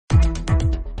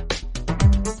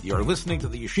You're listening to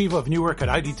the Yeshiva of Newark at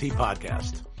IDT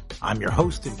podcast. I'm your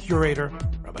host and curator,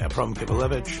 Rabbi Abram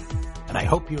Kibalevich, and I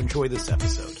hope you enjoy this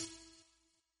episode.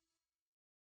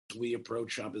 We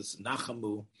approach Shabbos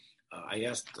Nachamu. I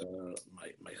asked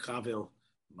my Chavel,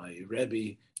 my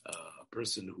Rebbe, a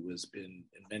person who has been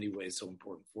in many ways so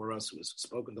important for us, who has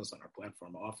spoken to us on our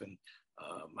platform often,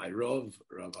 my Rav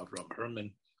Avram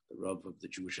Herman, the Rav of the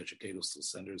Jewish Educational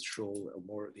Center's Shul,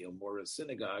 the El Moreh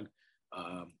Synagogue,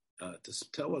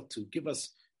 to give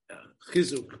us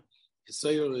chizuk,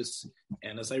 hisayrus.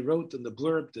 And as I wrote in the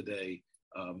blurb today,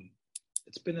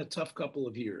 it's been a tough couple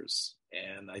of years.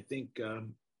 And I think,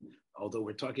 although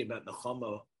we're talking about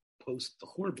Nechama post the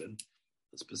Churban,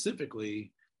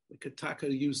 specifically, we could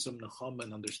use some Nechama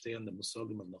and understand the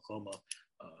Musogim of Nechama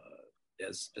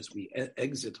as we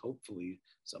exit, hopefully,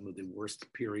 some of the worst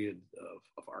period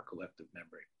of our collective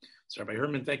memory. So, Rabbi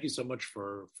Herman, thank you so much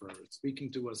for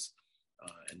speaking to us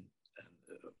and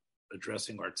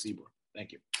addressing our tzibur.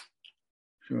 Thank you.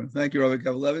 Sure. Thank you, Rabbi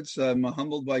Kibalevich. I'm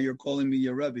humbled by your calling me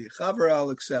your Rebbe. Chaver, I'll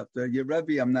accept. Your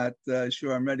Rebbe, I'm not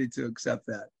sure I'm ready to accept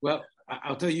that. Well,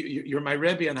 I'll tell you, you're my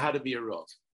Rebbe on how to be a Rav.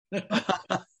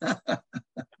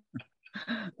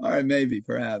 All right, maybe,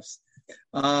 perhaps.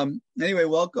 Anyway,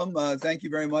 welcome. Thank you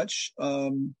very much.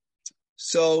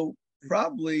 So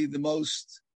probably the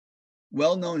most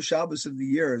well-known Shabbos of the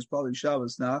year is probably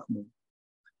Shabbos Nachmu.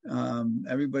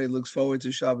 Everybody looks forward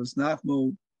to Shabbos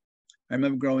Nachmu. I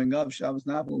remember growing up, Shabbos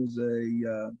Nachmu was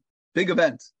a big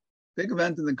event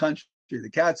in the country. The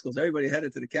Catskills, everybody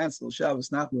headed to the Catskills. Shabbos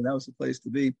Nachmu, that was the place to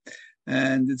be.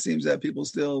 And it seems that people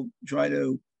still try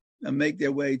to make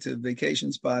their way to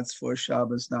vacation spots for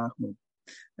Shabbos Nachmu.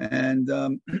 And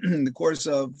in the course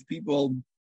of people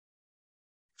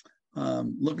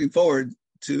looking forward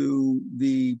to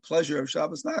the pleasure of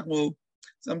Shabbos Nachmu,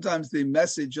 sometimes the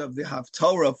message of the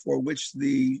Haftorah for which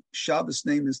the Shabbos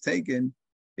name is taken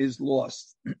is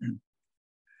lost.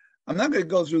 I'm not going to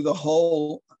go through the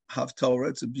whole Haftorah.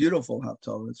 It's a beautiful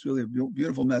Haftorah. It's really a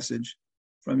beautiful message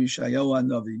from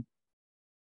Yeshayahu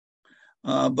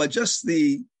Hanavi. But just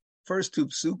the first two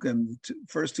psukim,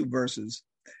 first two verses,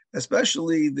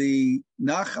 especially the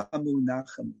Nachamu,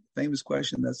 famous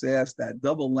question that's asked, that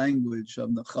double language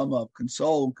of Nechama, of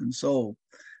console.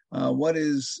 What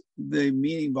is the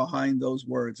meaning behind those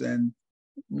words? And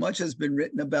much has been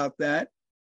written about that.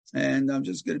 And I'm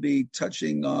just going to be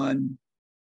touching on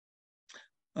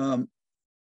a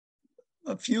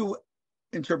few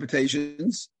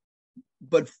interpretations,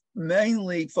 but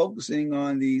mainly focusing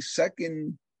on the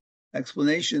second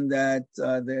explanation that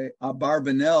the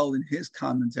Abarbanel in his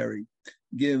commentary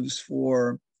gives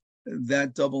for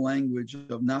that double language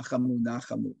of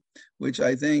Nachamu, which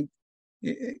I think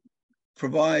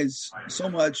provides so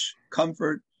much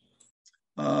comfort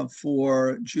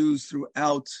for Jews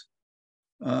throughout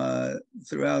the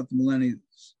millennia.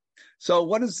 So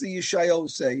what does the Yeshayahu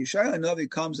say? Yeshayahu Hanavi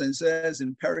comes and says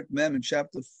in Perek Mem in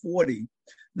chapter 40,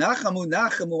 Nachamu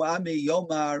ami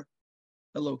yomar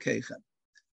Elokeichem.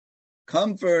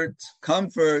 Comfort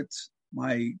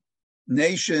my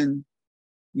nation,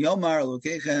 Yomar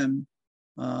Elokeichem,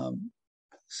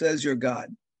 says your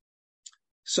God.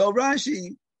 So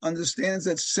Rashi understands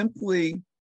that simply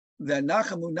that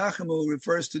Nachamu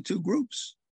refers to two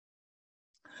groups.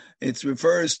 It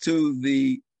refers to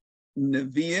the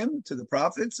Nevi'im, to the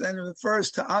prophets, and it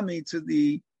refers to Ami, to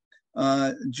the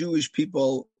Jewish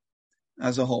people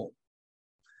as a whole.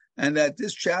 And that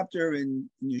this chapter in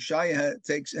Yeshaya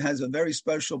has a very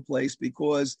special place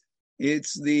because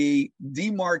it's the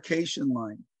demarcation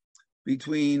line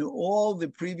between all the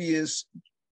previous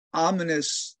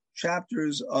ominous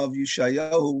chapters of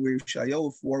Yeshayahu, where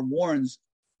Yeshayahu forewarns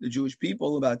the Jewish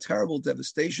people about terrible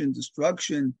devastation,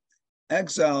 destruction,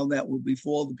 exile that will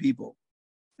befall the people.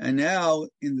 And now,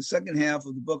 in the second half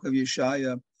of the book of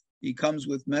Yeshaya, he comes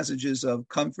with messages of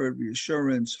comfort,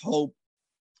 reassurance, hope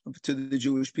to the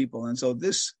Jewish people. And so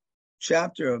this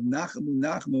chapter of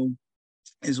Nachamu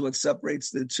is what separates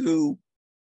the two,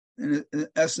 in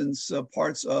essence,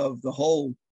 parts of the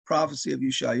whole prophecy of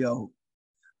Yeshayahu.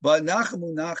 But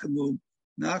Nachamu,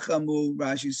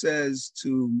 Rashi says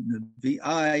to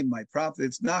Nevi'ai, my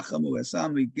prophets, Nachamu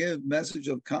Esami, give message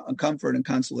of comfort and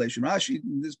consolation. Rashi,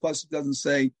 in this passage, doesn't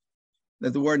say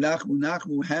that the word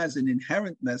Nachamu has an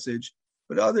inherent message,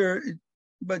 but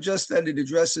just that it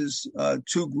addresses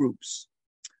two groups.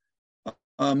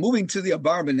 Moving to the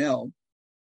Abarbanel,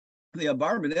 the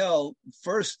Abarbanel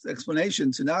first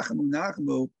explanation to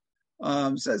Nachamu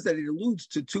says that it alludes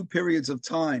to two periods of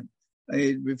time.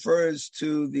 It refers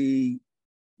to the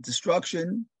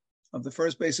destruction of the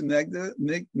first base of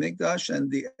Mikdash and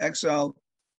the exile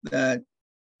that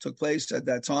took place at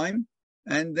that time.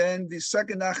 And then the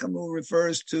second Nachamu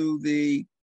refers to the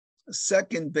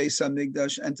second Beis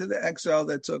Hamikdash and to the exile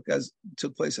that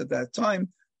took place at that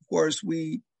time. Of course,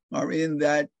 we are in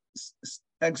that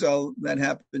exile that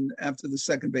happened after the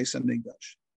second Beis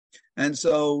Hamikdash. And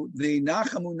so the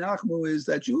Nachamu is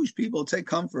that Jewish people take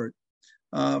comfort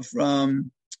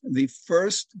from the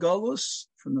first Golus,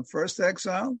 from the first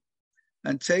exile,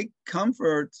 and take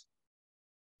comfort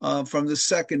from the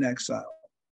second exile.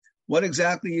 What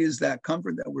exactly is that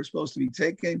comfort that we're supposed to be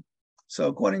taking? So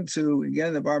according to,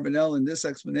 again, the Barbanel in this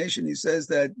explanation, he says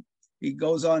that he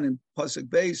goes on in Pasuk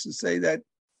Beis to say that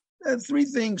three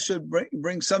things should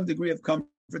bring some degree of comfort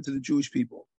to the Jewish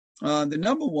people. The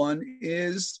number one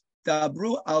is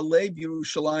Dabru Alev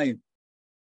Yerushalayim.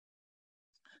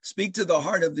 Speak to the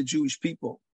heart of the Jewish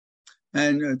people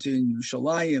and to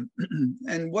Yerushalayim.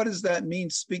 And what does that mean?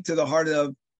 Speak to the heart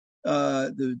of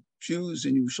the Jews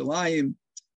in Yerushalayim.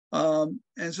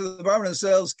 And so the Bible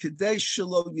says, "Kadesh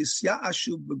shelo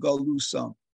yisyashu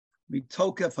b'galusam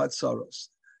mitokef hatzaros."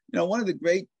 One of the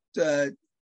great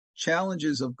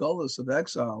challenges of Golus, of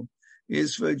exile,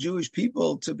 is for Jewish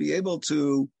people to be able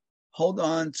to hold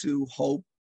on to hope,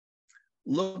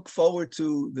 look forward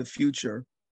to the future,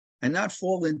 and not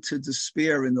fall into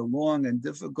despair in the long and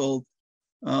difficult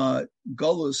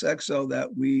Golus exile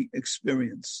that we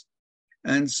experience.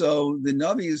 And so the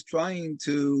Navi is trying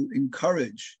to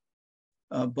encourage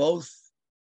both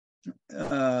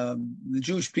the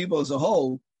Jewish people as a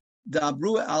whole,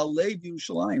 Dabru Alev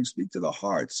Yerushalayim, speak to the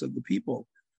hearts of the people.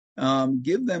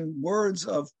 Give them words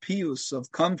of pius,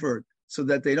 of comfort, so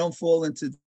that they don't fall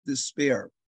into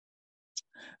despair.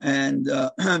 And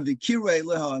Vikirei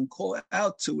Leha, and call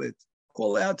out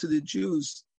to the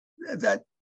Jews that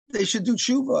they should do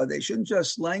tshuva. They shouldn't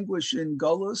just languish in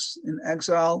Golus, in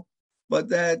exile, but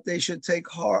that they should take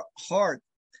heart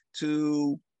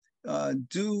to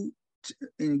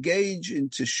engage in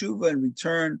teshuvah and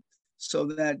return, so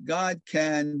that God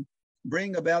can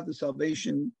bring about the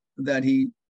salvation that He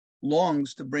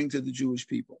longs to bring to the Jewish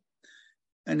people.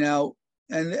 And now,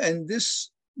 and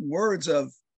this words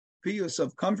of pious,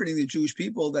 of comforting the Jewish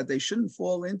people that they shouldn't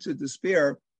fall into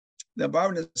despair, the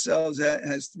Barbanel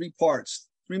has three parts,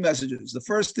 three messages. The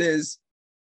first is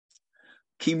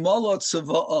Kimolot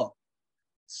Tzava'ah.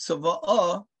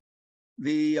 Tzava'ah,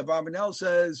 the Barbanel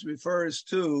says, refers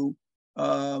to,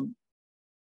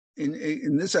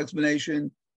 in this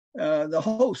explanation, the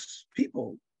hosts,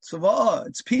 people. Tzava'ah,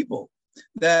 it's people.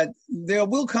 That there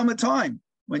will come a time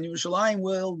when Yerushalayim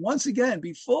will once again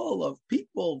be full of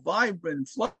people, vibrant,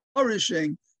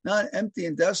 flourishing, not empty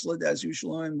and desolate as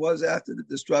Yerushalayim was after the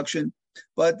destruction,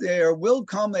 but there will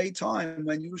come a time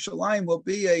when Yerushalayim will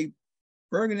be a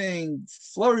burgeoning,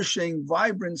 flourishing,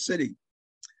 vibrant city.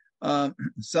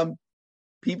 Some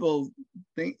people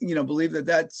believe that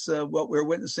that's what we're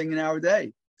witnessing in our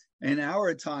day. In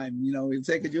our time, you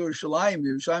take a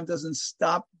Yerushalayim doesn't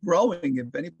stop growing.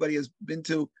 If anybody has been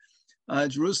to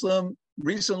Jerusalem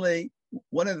recently,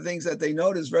 one of the things that they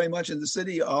notice very much in the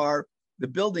city are the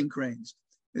building cranes.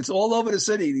 It's all over the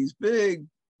city, these big,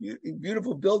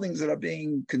 beautiful buildings that are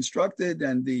being constructed,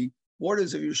 and the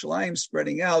borders of Yerushalayim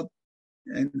spreading out,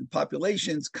 and the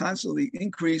population's constantly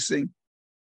increasing.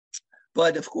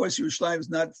 But of course, Yerushalayim is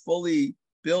not fully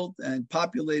built and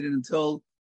populated until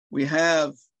we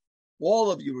have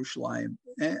all of Yerushalayim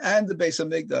and the Beis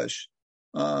Hamikdash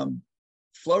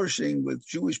flourishing with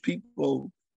Jewish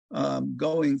people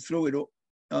going through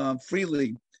it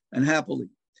freely and happily.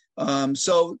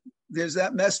 So there's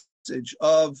that message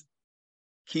of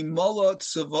Kimolot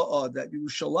Tzava'ah, that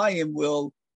Yerushalayim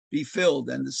will be filled.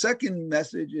 And the second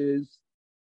message is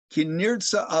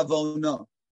Kinirtza Avona,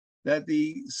 that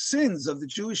the sins of the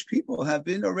Jewish people have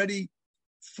been already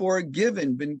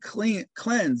forgiven, been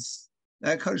cleansed.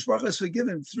 That Kadosh Baruch Hu is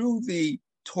forgiven through the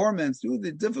torment, through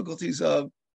the difficulties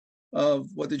of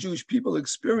what the Jewish people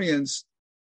experienced.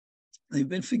 They've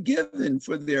been forgiven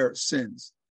for their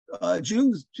sins.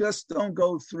 Jews just don't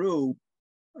go through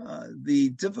the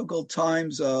difficult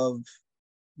times of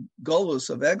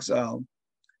Golus, of exile,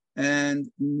 and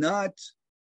not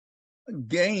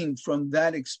gain from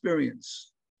that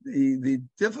experience. The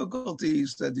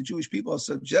difficulties that the Jewish people are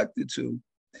subjected to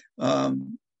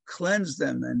cleanse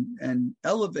them and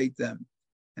elevate them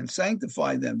and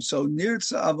sanctify them. So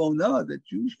Nirtza Avona, the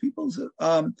Jewish people's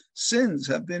sins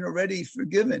have been already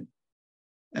forgiven.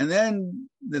 And then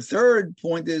the third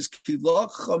point is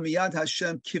Kilach Miyad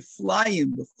Hashem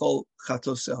Kiflayim B'chol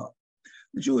Chatoseha.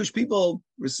 The Jewish people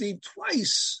received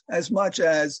twice as much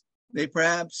as they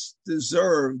perhaps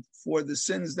deserved for the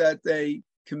sins that they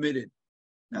committed.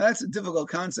 Now that's a difficult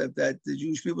concept, that the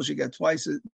Jewish people should get twice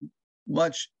as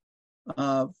much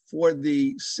for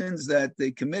the sins that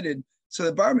they committed. So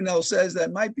the Barbanel says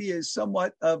that might be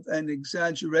somewhat of an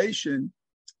exaggeration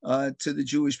to the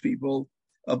Jewish people,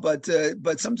 but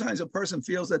sometimes a person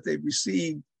feels that they've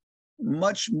received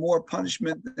much more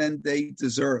punishment than they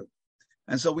deserve.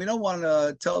 And so we don't want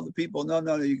to tell the people, no,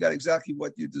 you got exactly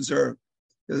what you deserve.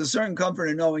 There's a certain comfort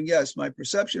in knowing, yes, my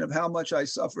perception of how much I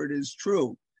suffered is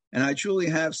true. And I truly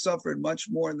have suffered much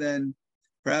more than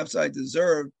perhaps I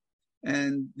deserved.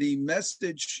 And the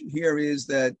message here is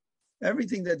that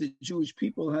everything that the Jewish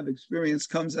people have experienced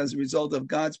comes as a result of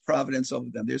God's providence over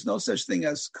them. There's no such thing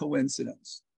as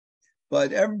coincidence.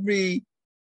 But every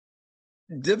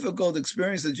difficult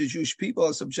experience that the Jewish people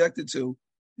are subjected to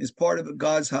is part of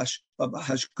God's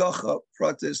hashgacha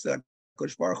pratis, that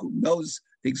Kodesh Baruch Hu knows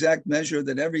the exact measure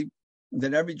that every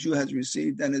Jew has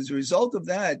received. And as a result of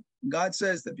that, God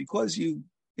says that because you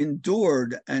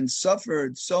endured and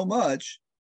suffered so much,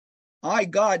 I,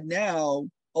 God, now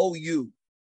owe you.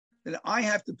 That I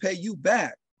have to pay you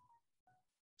back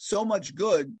so much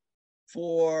good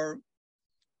for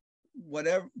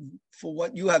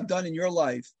what you have done in your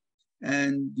life.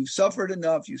 And you suffered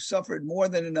enough, you suffered more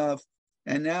than enough.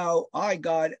 And now I,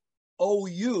 God, owe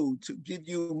you to give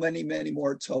you many, many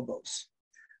more tovos.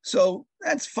 So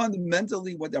that's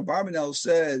fundamentally what the Barbanel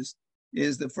says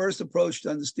is the first approach to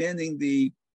understanding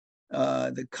the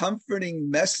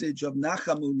comforting message of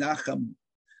Nachamu, Nachamu.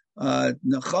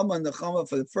 Nechama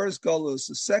for the first Golus,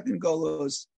 the second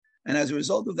Golus, and as a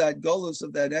result of that Golus,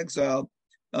 of that exile,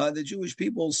 the Jewish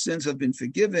people's sins have been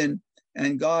forgiven,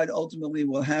 and God ultimately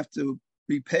will have to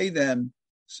repay them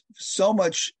so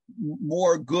much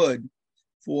more good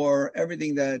for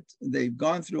everything that they've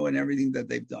gone through and everything that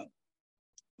they've done.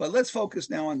 But let's focus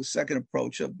now on the second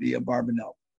approach of the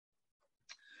Barbanel.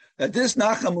 That this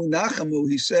Nachamu, Nachamu,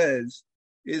 he says,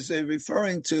 is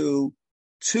referring to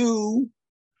two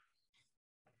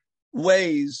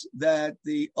ways that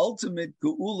the ultimate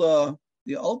geula,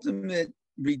 the ultimate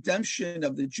redemption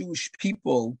of the Jewish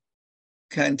people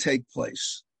can take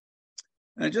place.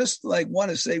 And I just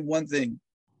want to say one thing,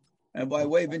 and by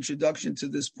way of introduction to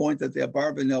this point that the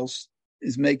Barbanel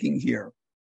is making here.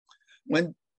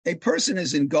 When a person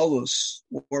is in Golus,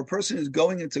 or a person is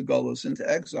going into Golus, into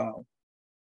exile,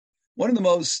 one of the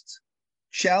most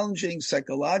challenging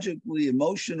psychologically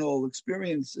emotional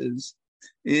experiences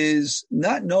is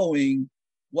not knowing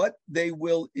what they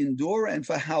will endure and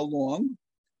for how long,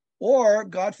 or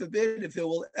God forbid if it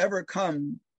will ever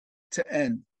come to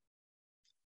end.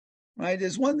 Right?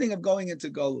 There's one thing of going into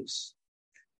Golus,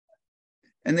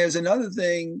 and there's another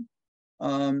thing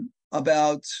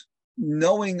about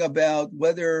knowing about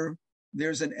whether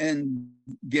there's an end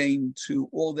game to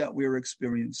all that we're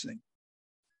experiencing.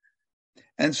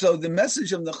 And so the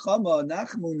message of Nechama,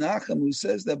 Nachamu, Nachamu,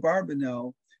 says that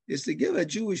Barbanel, is to give a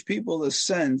Jewish people a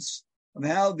sense of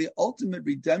how the ultimate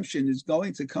redemption is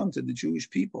going to come to the Jewish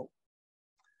people.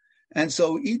 And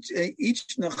so each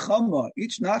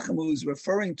Nachamu is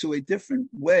referring to a different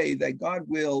way that God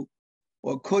will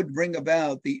or could bring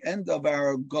about the end of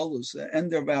our golus, the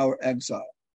end of our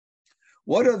exile.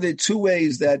 What are the two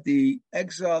ways that the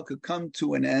exile could come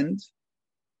to an end?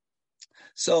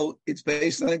 So it's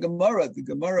based on a Gemara. The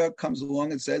Gemara comes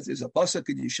along and says there's a pasuk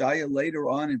in Yeshaya later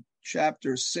on in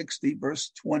chapter 60,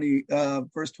 verse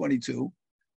 22,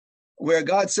 where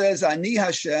God says, Ani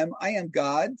Hashem, I am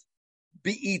God,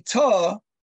 bi'ita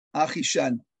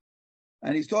achishan.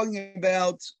 And he's talking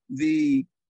about the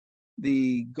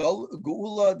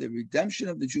geula, the redemption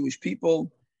of the Jewish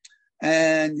people.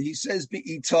 And he says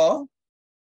bi'ita,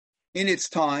 in its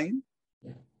time.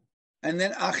 And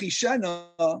then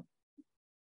achishana,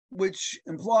 which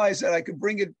implies that I could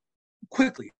bring it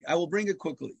quickly. I will bring it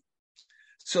quickly.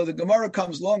 So the Gemara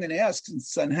comes along and asks in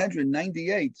Sanhedrin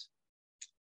 98,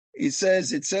 it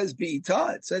says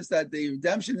bi'ita, it says that the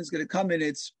redemption is going to come in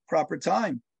its proper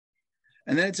time.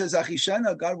 And then it says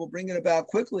achishana, God will bring it about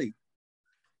quickly.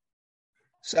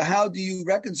 So how do you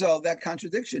reconcile that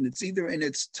contradiction? It's either in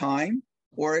its time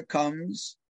or it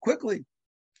comes quickly.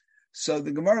 So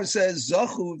the Gemara says,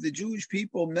 Zachu, the Jewish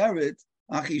people merit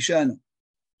achishana.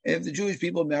 If the Jewish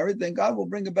people merit, then God will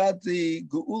bring about the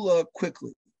geula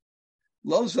quickly.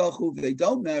 Lo zachu, if they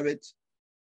don't merit,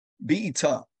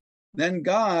 bi'ita, then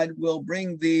God will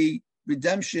bring the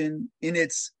redemption in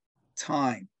its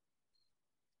time.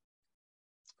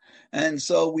 And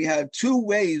so we have two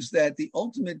ways that the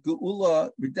ultimate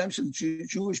geula, redemption of the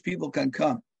Jewish people can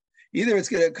come. Either it's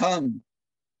going to come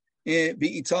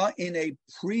bi'ita, in a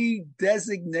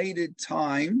pre-designated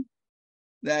time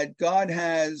that God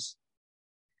has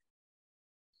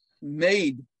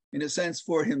made, in a sense,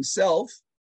 for himself,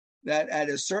 that at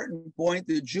a certain point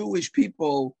the Jewish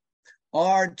people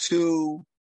are to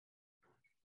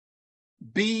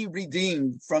be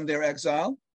redeemed from their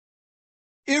exile,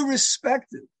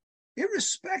 irrespective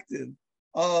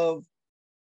of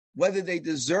whether they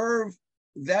deserve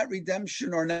that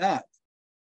redemption or not.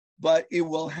 But it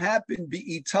will happen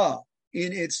bi'ita,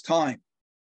 in its time.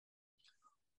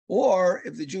 Or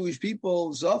if the Jewish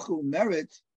people zachu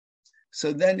merit,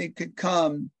 so then it could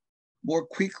come more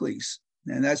quickly.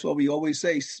 And that's what we always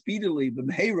say, speedily,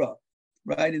 b'mheira,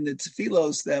 right? In the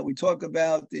tefillos that we talk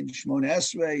about in Shmona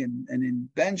Esrei and in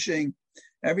benching,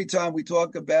 every time we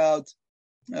talk about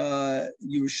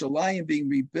Yerushalayim being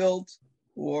rebuilt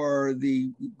or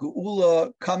the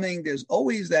Geula coming, there's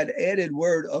always that added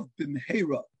word of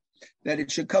b'mheira, that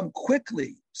it should come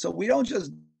quickly. So we don't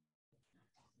just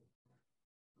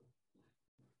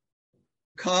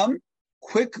come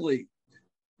quickly,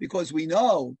 because we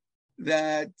know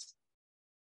that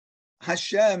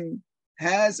Hashem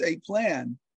has a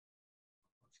plan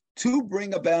to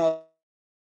bring about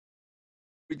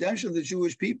redemption of the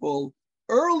Jewish people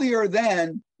earlier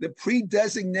than the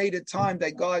pre-designated time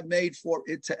that God made for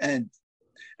it to end.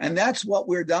 And that's what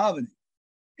we're davening.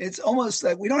 It's almost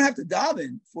like we don't have to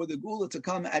daven for the Geula to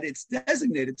come at its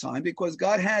designated time, because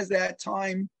God has that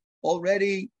time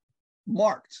already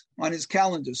marked on his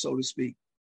calendar, so to speak.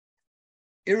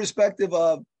 Irrespective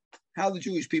of how the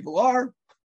Jewish people are,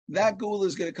 that Geula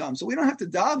is going to come. So we don't have to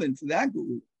daven for that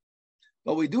Geula,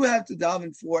 but we do have to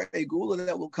daven for a Geula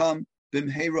that will come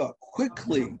b'mheira,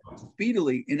 quickly,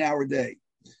 speedily in our day.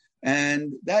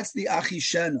 And that's the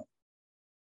Achishena.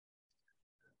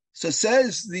 So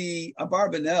says the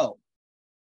Abarbanel,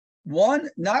 one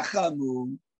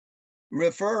Nachamu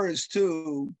refers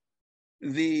to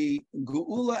the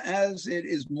Geula as it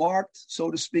is marked,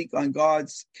 so to speak, on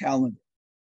God's calendar.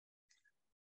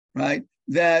 Right?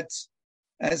 And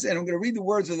I'm going to read the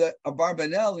words of the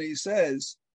Abarbanel, and he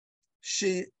says,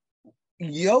 She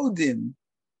Yodim,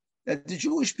 that the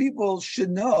Jewish people should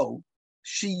know,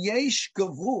 Sheyesh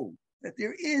Gavul, that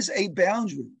there is a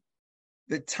boundary,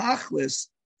 the Tachlis,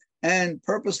 and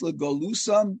purpose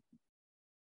legolusam,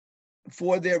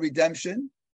 for their redemption,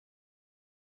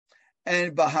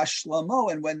 and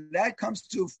bahashlamo, and when that comes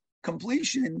to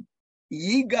completion,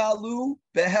 yigalu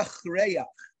behechreach,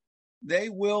 they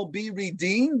will be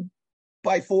redeemed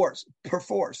by force,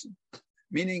 perforce,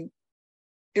 meaning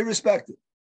irrespective.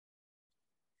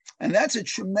 And that's a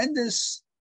tremendous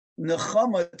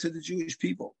nechama to the Jewish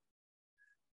people,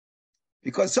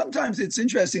 because sometimes it's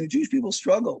interesting, the Jewish people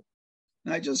struggle.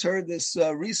 And I just heard this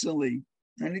recently,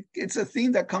 and it's a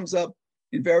theme that comes up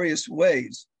in various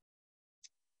ways.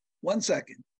 1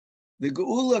 second. The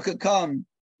Geula could come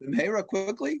b'mheira,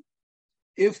 quickly,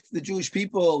 if the Jewish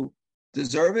people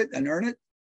deserve it and earn it.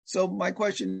 So my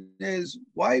question is,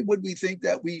 why would we think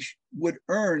that we would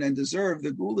earn and deserve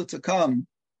the Geula to come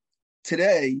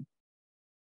today,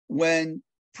 when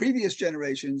previous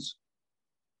generations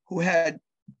who had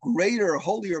greater,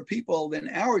 holier people than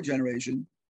our generation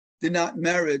did not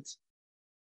merit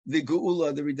the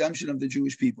Geula, the redemption of the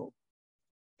Jewish people?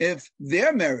 If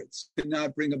their merits could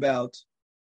not bring about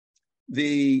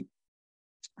the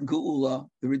Geula,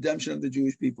 the redemption of the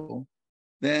Jewish people,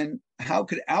 then how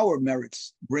could our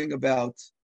merits bring about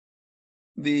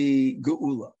the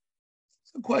Geula?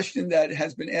 It's a question that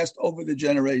has been asked over the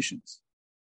generations,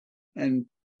 and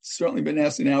certainly been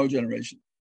asked in our generation.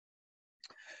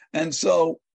 And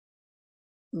so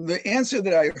the answer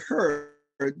that I heard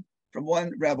from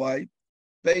one rabbi,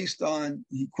 based on,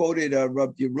 he quoted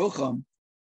Rabbi Yerucham,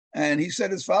 and he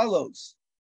said as follows: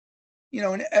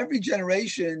 in every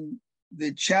generation,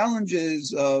 the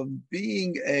challenges of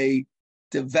being a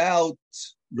devout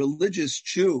religious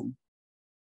Jew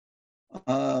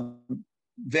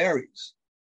varies.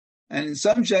 And in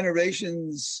some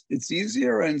generations, it's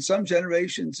easier, and in some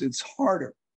generations, it's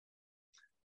harder.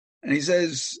 And he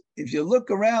says, if you look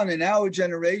around in our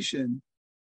generation,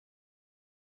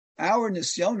 our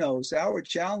nisyonos, our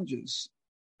challenges,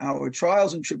 our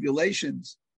trials and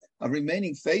tribulations of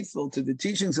remaining faithful to the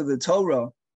teachings of the Torah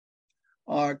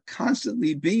are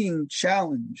constantly being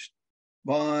challenged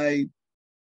by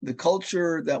the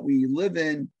culture that we live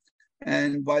in,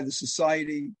 and by the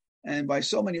society, and by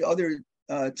so many other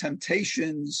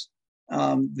temptations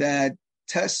that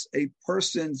test a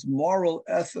person's moral,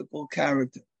 ethical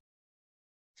character.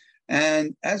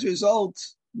 And as a result,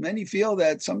 many feel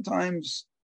that sometimes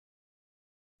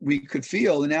we could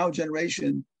feel in our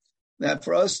generation that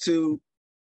for us to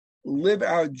live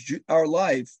our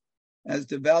life as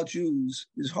devout Jews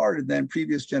is harder than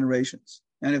previous generations.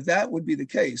 And if that would be the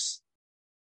case,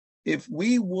 if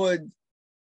we would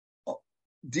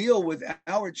deal with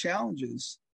our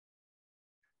challenges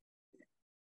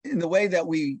in the way that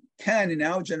we can in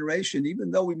our generation, even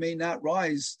though we may not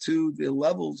rise to the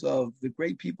levels of the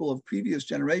great people of previous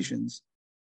generations,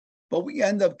 but we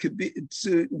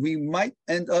might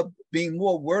end up being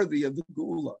more worthy of the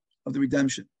geula, of the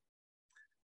redemption.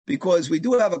 Because we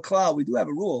do have a klal, we do have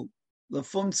a rule,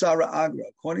 lefum tzara agra,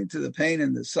 according to the pain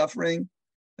and the suffering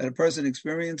that a person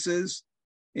experiences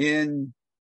in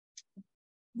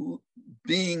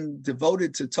being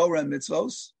devoted to Torah and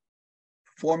mitzvos,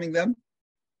 performing them,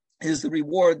 is the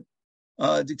reward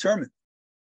determined.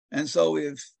 And so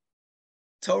if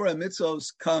Torah and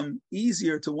mitzvos come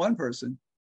easier to one person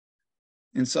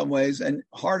in some ways and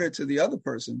harder to the other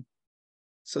person,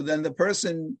 so then the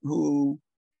person who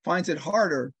finds it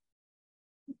harder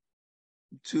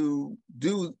to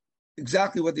do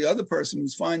exactly what the other person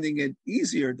who's finding it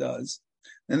easier does,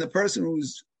 then the person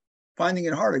who's finding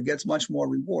it harder gets much more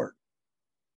reward.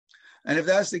 And if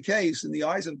that's the case, in the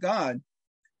eyes of God,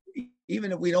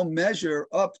 even if we don't measure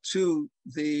up to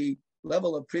the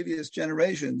level of previous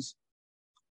generations,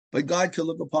 but God can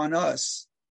look upon us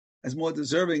as more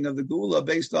deserving of the geula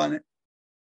based on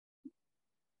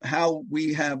how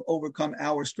we have overcome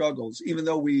our struggles, even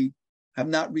though we have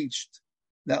not reached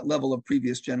that level of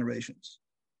previous generations.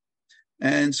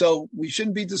 And so we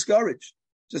shouldn't be discouraged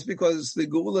just because the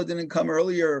geula didn't come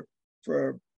earlier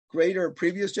for greater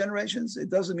previous generations. It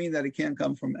doesn't mean that it can't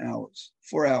come from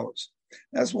for ours.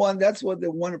 That's what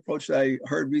the one approach that I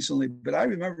heard recently. But I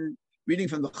remember reading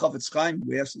from the Chafetz Chaim,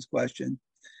 who asked this question,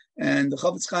 and the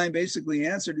Chafetz Chaim basically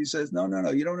answered. He says, no,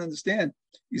 you don't understand.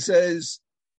 He says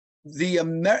the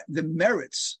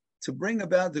merits to bring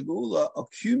about the geula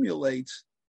accumulate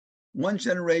one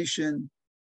generation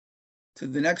to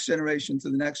the next generation to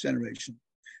the next generation.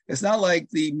 It's not like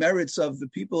the merits of the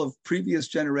people of previous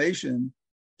generation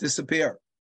disappear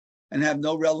and have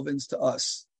no relevance to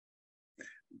us.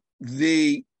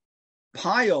 The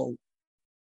pile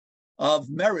of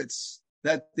merits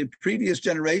that the previous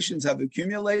generations have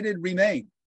accumulated remain.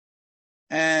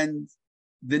 And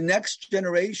the next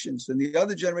generations and the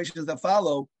other generations that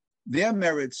follow, their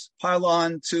merits pile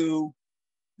on to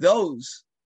those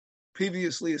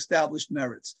previously established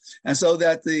merits. And so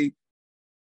that the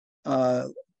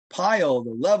pile,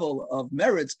 the level of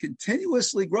merits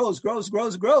continuously grows.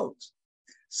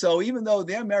 So even though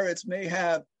their merits may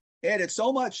have added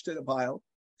so much to the pile,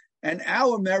 and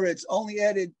our merits only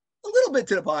added a little bit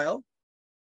to the pile,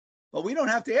 but we don't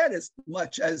have to add as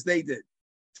much as they did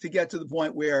to get to the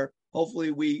point where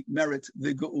hopefully we merit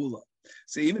the geula.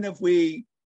 So even if we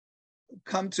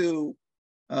come to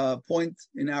a point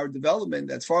in our development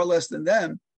that's far less than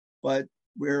them, but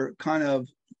we're kind of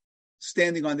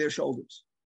standing on their shoulders,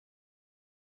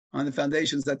 on the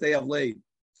foundations that they have laid.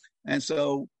 And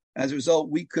so as a result,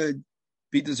 we could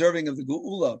be deserving of the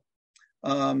geula,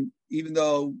 even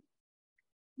though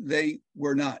they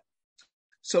were not.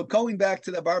 So going back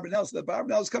to the Barbanel, so the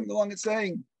Barbanel is coming along and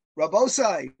saying,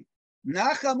 Rabosai,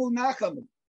 nachamu,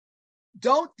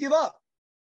 don't give up.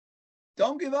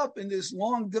 Don't give up in this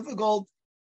long, difficult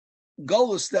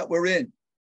golus that we're in.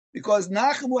 Because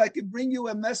nachamu, I can bring you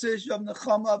a message of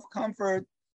nechama, of comfort,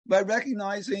 by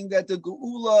recognizing that the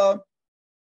geula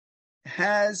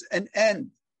has an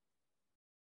end.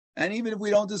 And even if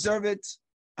we don't deserve it,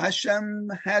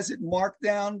 Hashem has it marked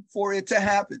down for it to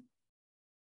happen.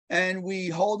 And we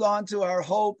hold on to our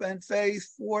hope and faith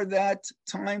for that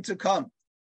time to come.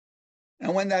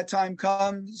 And when that time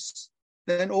comes,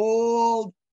 then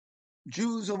all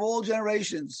Jews of all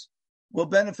generations will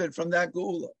benefit from that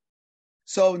geula.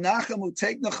 So Nachamu,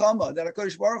 take Nechama, that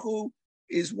HaKadosh Baruch Hu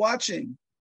is watching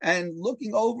and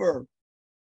looking over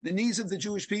the needs of the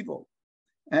Jewish people,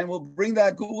 and will bring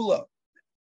that geula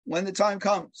when the time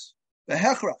comes. The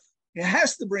hechrach, he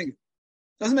has to bring it.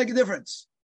 Doesn't make a difference.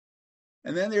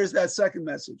 And then there's that second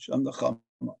message on the Chama,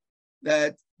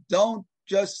 that don't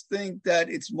just think that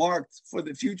it's marked for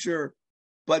the future,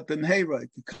 but b'mheira, it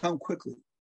can come quickly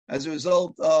as a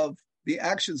result of the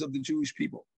actions of the Jewish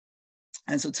people.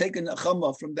 And so take a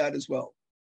Nechama from that as well.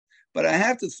 But I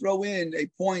have to throw in a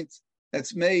point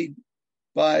that's made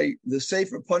by the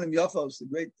Sefer Panim Yafos, the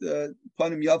great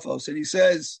Panim Yafos, and he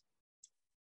says,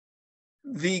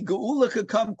 the geula could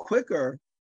come quicker,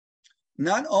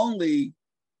 not only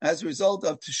as a result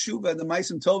of Teshuvah and the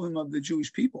Ma'asim Tovim of the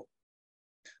Jewish people,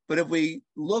 but if we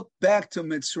look back to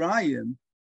Mitzrayim,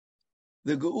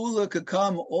 the geula could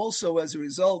come also as a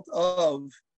result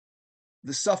of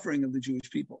the suffering of the Jewish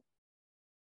people.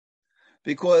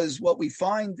 Because what we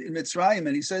find in Mitzrayim,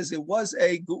 and he says there was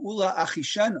a geula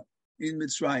achishena in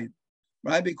Mitzrayim,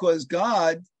 right? Because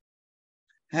God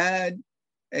had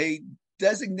a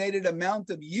designated amount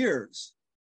of years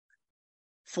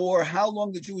for how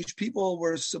long the Jewish people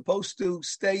were supposed to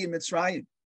stay in Mitzrayim.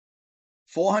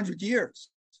 400 years.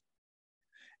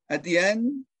 At the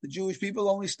end, the Jewish people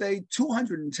only stayed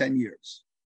 210 years.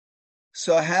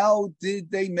 So how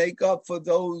did they make up for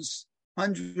those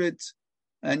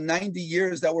 190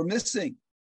 years that were missing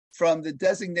from the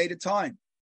designated time?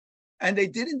 And they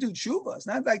didn't do tshuva. It's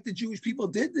not like the Jewish people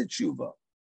did the tshuva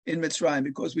in Mitzrayim,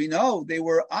 because we know they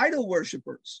were idol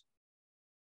worshippers.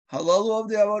 Halalu of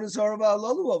the Avodah Zarah,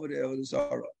 halalu of the Avodah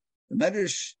Zarah. The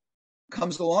Medrash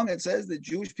comes along and says the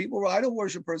Jewish people were idol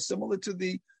worshippers, similar to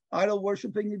the idol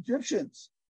worshipping Egyptians.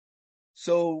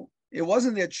 So it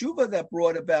wasn't their tshuva that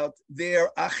brought about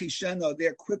their achishena,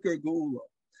 their quicker geula.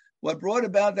 What brought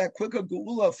about that quicker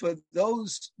geula for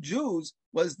those Jews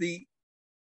was the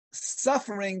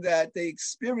suffering that they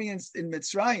experienced in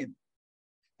Mitzrayim.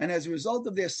 And as a result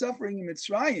of their suffering in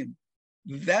Mitzrayim,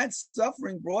 that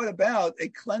suffering brought about a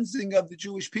cleansing of the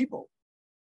Jewish people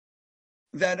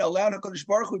that allowed HaKadosh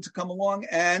Baruch Hu to come along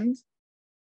and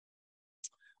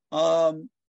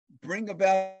bring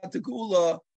about the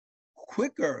geula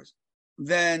quicker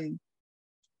than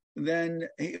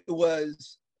it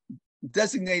was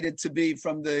designated to be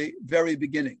from the very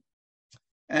beginning.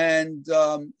 And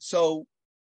so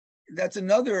that's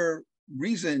another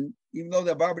reason, even though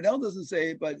the Barbanel doesn't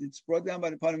say it, but it's brought down by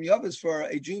the Panim Yavis, for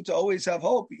a Jew to always have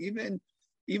hope, even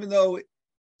though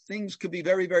things could be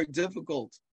very, very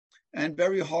difficult and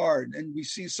very hard. And we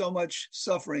see so much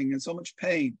suffering and so much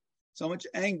pain, so much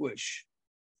anguish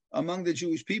among the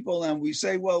Jewish people. And we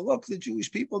say, well, look, the Jewish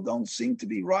people don't seem to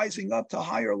be rising up to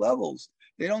higher levels.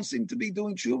 They don't seem to be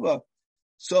doing tshuva.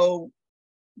 So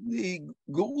the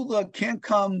geula can't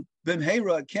come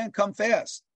b'mheira, can't come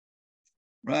fast,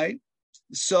 right?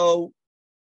 So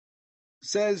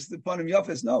says the Panim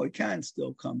Yafes, no, it can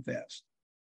still come fast,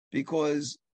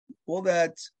 because all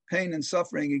that pain and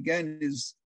suffering again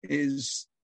is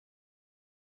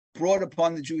brought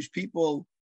upon the Jewish people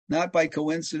not by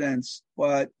coincidence,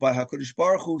 but by HaKadosh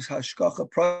Baruch Hu's hashkacha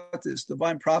pratis,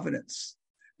 divine providence,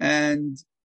 and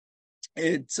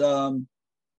it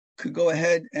could go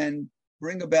ahead and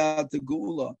bring about the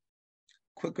geula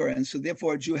quicker. And so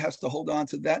therefore a Jew has to hold on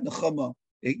to that nechama.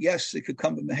 Yes, it could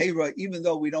come to Mehera, even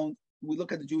though we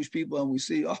look at the Jewish people and we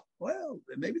see, oh, well,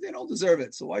 maybe they don't deserve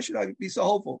it. So why should I be so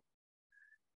hopeful?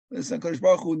 Listen, HaKadosh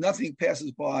Baruch Hu, nothing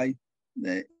passes by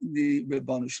the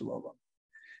Ribbonu Shalom.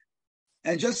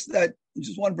 And just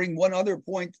want to bring one other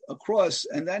point across,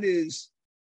 and that is,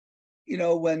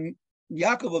 when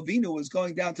Yaakov Avinu was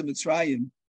going down to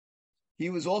Mitzrayim, he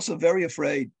was also very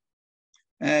afraid.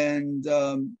 And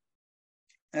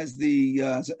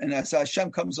as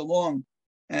Hashem comes along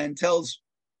and tells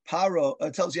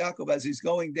Yaakov as he's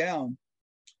going down,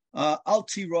 Al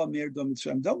tira mir do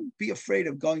Mitzrayim. Don't be afraid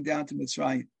of going down to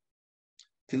Mitzrayim.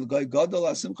 I'm going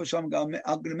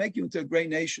to make you into a great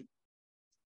nation.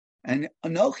 And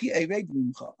Anochi Ered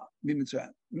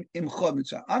Mitzrayim.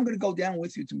 I'm going to go down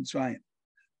with you to Mitzrayim.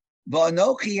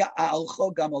 Va'anochi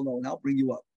Alcho Gam Alon. I'll bring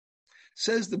you up.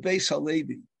 Says the Beis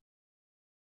Halevi.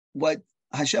 What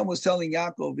Hashem was telling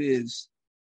Yaakov is,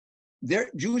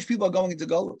 Jewish people are going into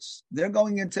Golus. They're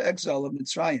going into exile of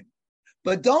Mitzrayim.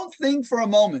 But don't think for a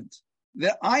moment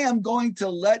that I am going to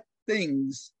let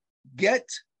things get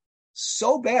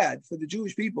so bad for the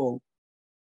Jewish people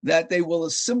that they will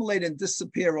assimilate and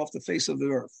disappear off the face of the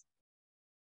earth.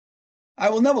 I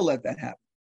will never let that happen,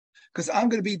 because I'm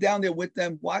going to be down there with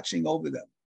them, watching over them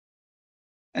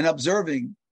and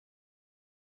observing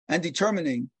and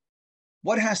determining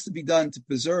what has to be done to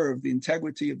preserve the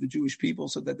integrity of the Jewish people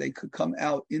so that they could come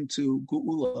out into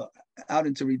Geula, out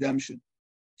into redemption.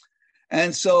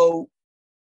 And so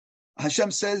Hashem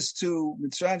says to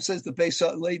Mitzrayim, says the Beis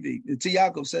Levi, to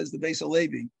Yaakov says the Beis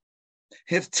Levi,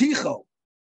 Hifticho,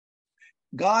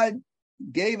 God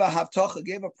gave a haftacha,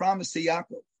 gave a promise to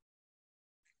Yaakov.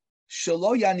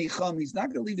 Shelo yanicham, he's not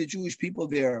going to leave the Jewish people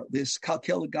there, this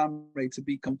kalkel gamre, to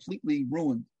be completely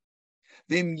ruined.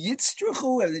 Vim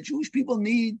yitztrachu, and the Jewish people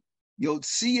need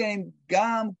yotziem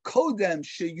gam kodem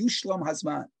sheyushlam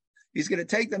hazman. He's going to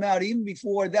take them out even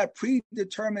before that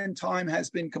predetermined time has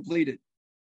been completed.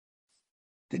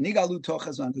 The nigalu toch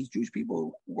hazman, because Jewish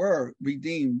people were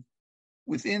redeemed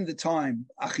within the time,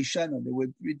 achishena, they were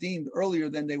redeemed earlier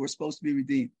than they were supposed to be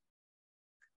redeemed.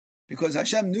 Because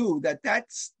Hashem knew that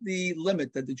that's the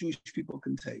limit that the Jewish people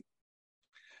can take.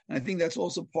 And I think that's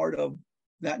also part of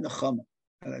that nechama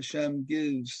that Hashem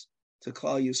gives to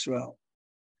Klal Yisrael.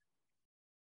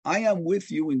 I am with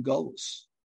you in Golus.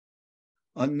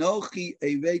 Anochi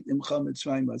evet imcha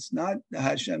Mitzrayim. It's not that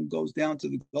Hashem goes down to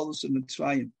the Golus of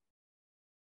Mitzrayim,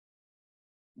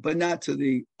 but not to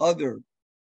the other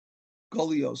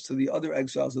Golios, to the other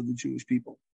exiles of the Jewish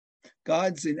people.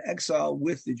 God's in exile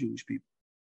with the Jewish people,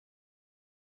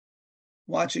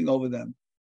 watching over them,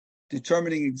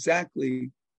 determining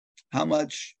exactly how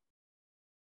much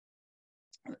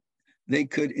they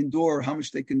could endure, how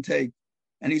much they can take.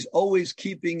 And he's always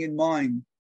keeping in mind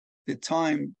the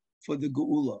time for the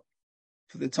Geula,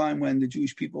 for the time when the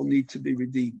Jewish people need to be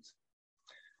redeemed.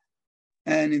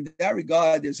 And in that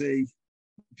regard, there's a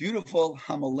beautiful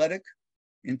homiletic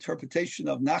interpretation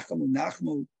of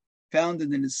Nachmu found in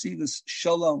the Nesivos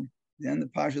Shalom, the end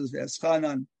of Parshas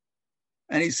V'eschanan.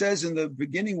 And he says in the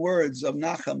beginning words of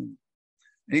Nachamu,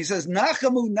 and he says,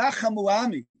 Nachamu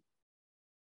Ami.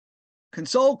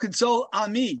 Console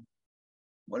Ami.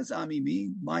 What does Ami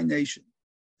mean? My nation.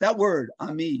 That word,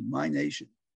 Ami, my nation.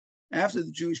 After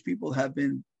the Jewish people have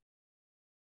been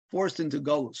forced into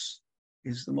Golus,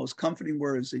 is the most comforting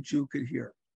words a Jew could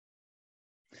hear.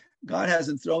 God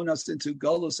hasn't thrown us into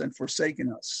Golus and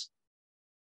forsaken us,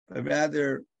 but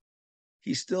rather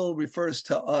he still refers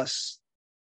to us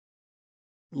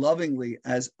lovingly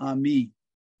as Ami,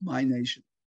 my nation.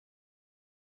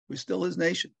 We're still his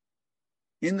nation.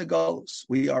 In the Golus,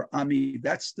 we are Ami.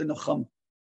 That's the Nechama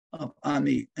of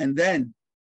Ami. And then,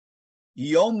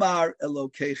 Yomar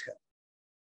Elokechem.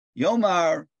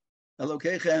 Yomar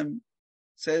Elokechem,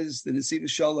 says the Nesivos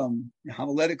Shalom,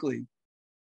 homiletically,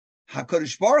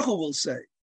 HaKadosh Baruch Hu will say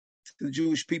to the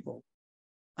Jewish people,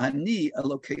 Ani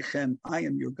Elokechem, I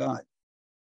am your God.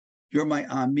 You're my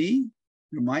Ami,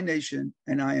 you're my nation,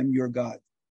 and I am your God.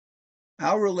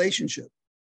 Our relationship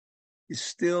is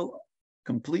still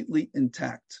completely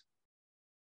intact.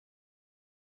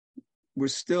 We're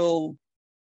still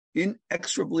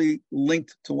inexorably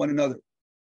linked to one another.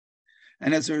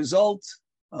 And as a result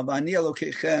of Ani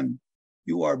Elokechem,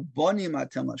 you are Bonim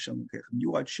Atem Hashem Elokechem.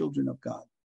 You are children of God.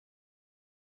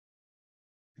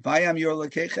 If I am your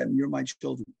Elokechem, you're my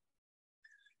children.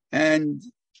 And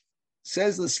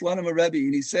says the Slonim Rebbe,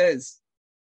 and he says,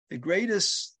 the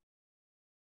greatest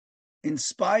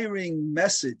inspiring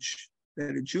message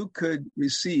that a Jew could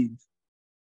receive,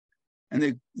 and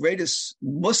the greatest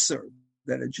musar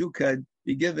that a Jew could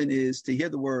be given, is to hear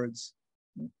the words,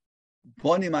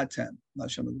 Bonim Atem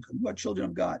Hashem Elokechem. You are children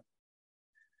of God.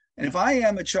 And if I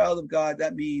am a child of God,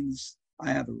 that means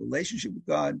I have a relationship with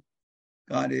God.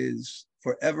 God is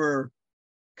forever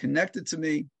connected to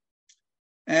me.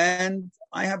 And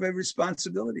I have a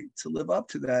responsibility to live up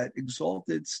to that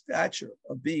exalted stature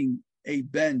of being a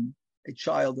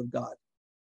child of God.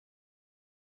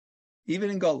 Even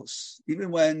in Golus,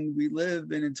 even when we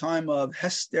live in a time of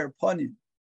Hester Panim,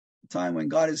 a time when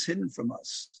God is hidden from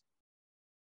us,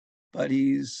 but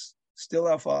he's still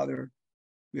our Father.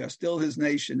 We are still his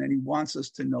nation, and he wants us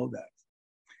to know that.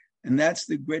 And that's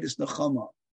the greatest nechama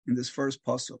in this first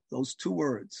pasuk. Those two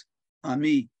words,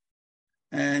 Ami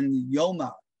and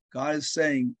Yoma. God is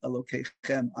saying,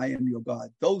 Elokechem, I am your God.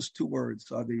 Those two words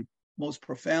are the most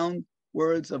profound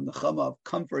words of nechama, of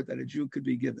comfort that a Jew could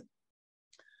be given.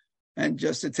 And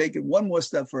just to take it one more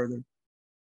step further,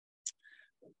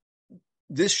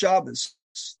 this Shabbos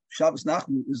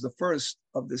Nachmu, is the first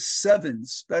of the 7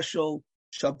 special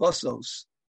Shabbosos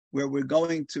where we're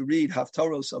going to read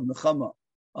Haftaros of Nechama,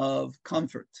 of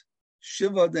comfort.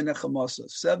 Shiva de Nechamasa,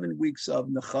 7 weeks of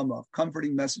Nechama,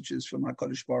 comforting messages from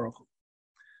HaKadosh Baruch Hu.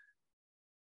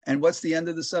 And what's the end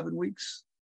of the 7 weeks?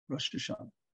 Rosh Hashanah.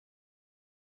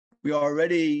 We are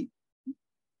already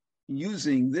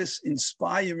using this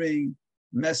inspiring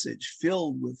message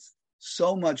filled with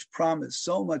so much promise,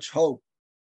 so much hope,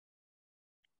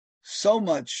 so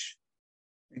much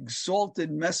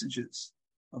exalted messages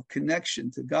of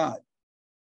connection to God,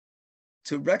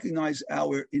 to recognize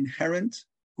our inherent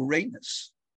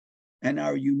greatness and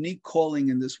our unique calling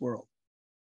in this world.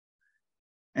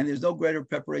 And there's no greater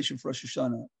preparation for Rosh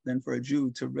Hashanah than for a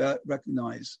Jew to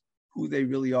recognize who they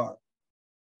really are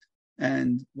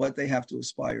and what they have to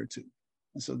aspire to.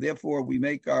 And so therefore we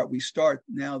start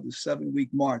now the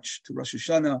 7-week march to Rosh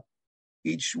Hashanah,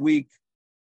 each week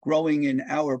growing in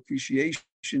our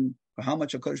appreciation for how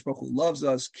much HaKadosh Baruch Hu loves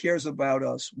us, cares about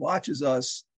us, watches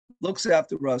us, looks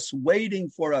after us, waiting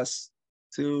for us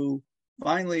to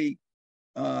finally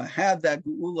have that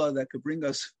geula that could bring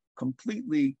us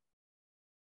completely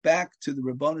back to the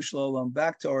Ribono Shel Olam,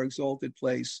 back to our exalted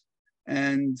place.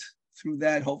 And through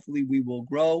that, hopefully we will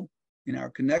grow in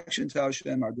our connection to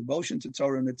Hashem, our devotion to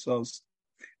Torah and Mitzvos,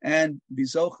 and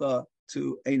bizocha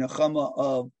to a nechama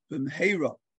of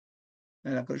b'mheira,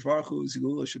 and HaKadosh Baruch Hu's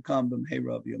geula should come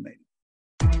b'mheira of Yomeinu.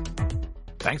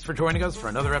 Thanks for joining us for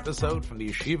another episode from the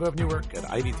Yeshiva of Newark at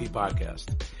IDT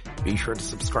Podcast. Be sure to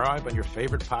subscribe on your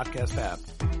favorite podcast app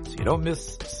so you don't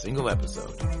miss a single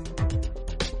episode.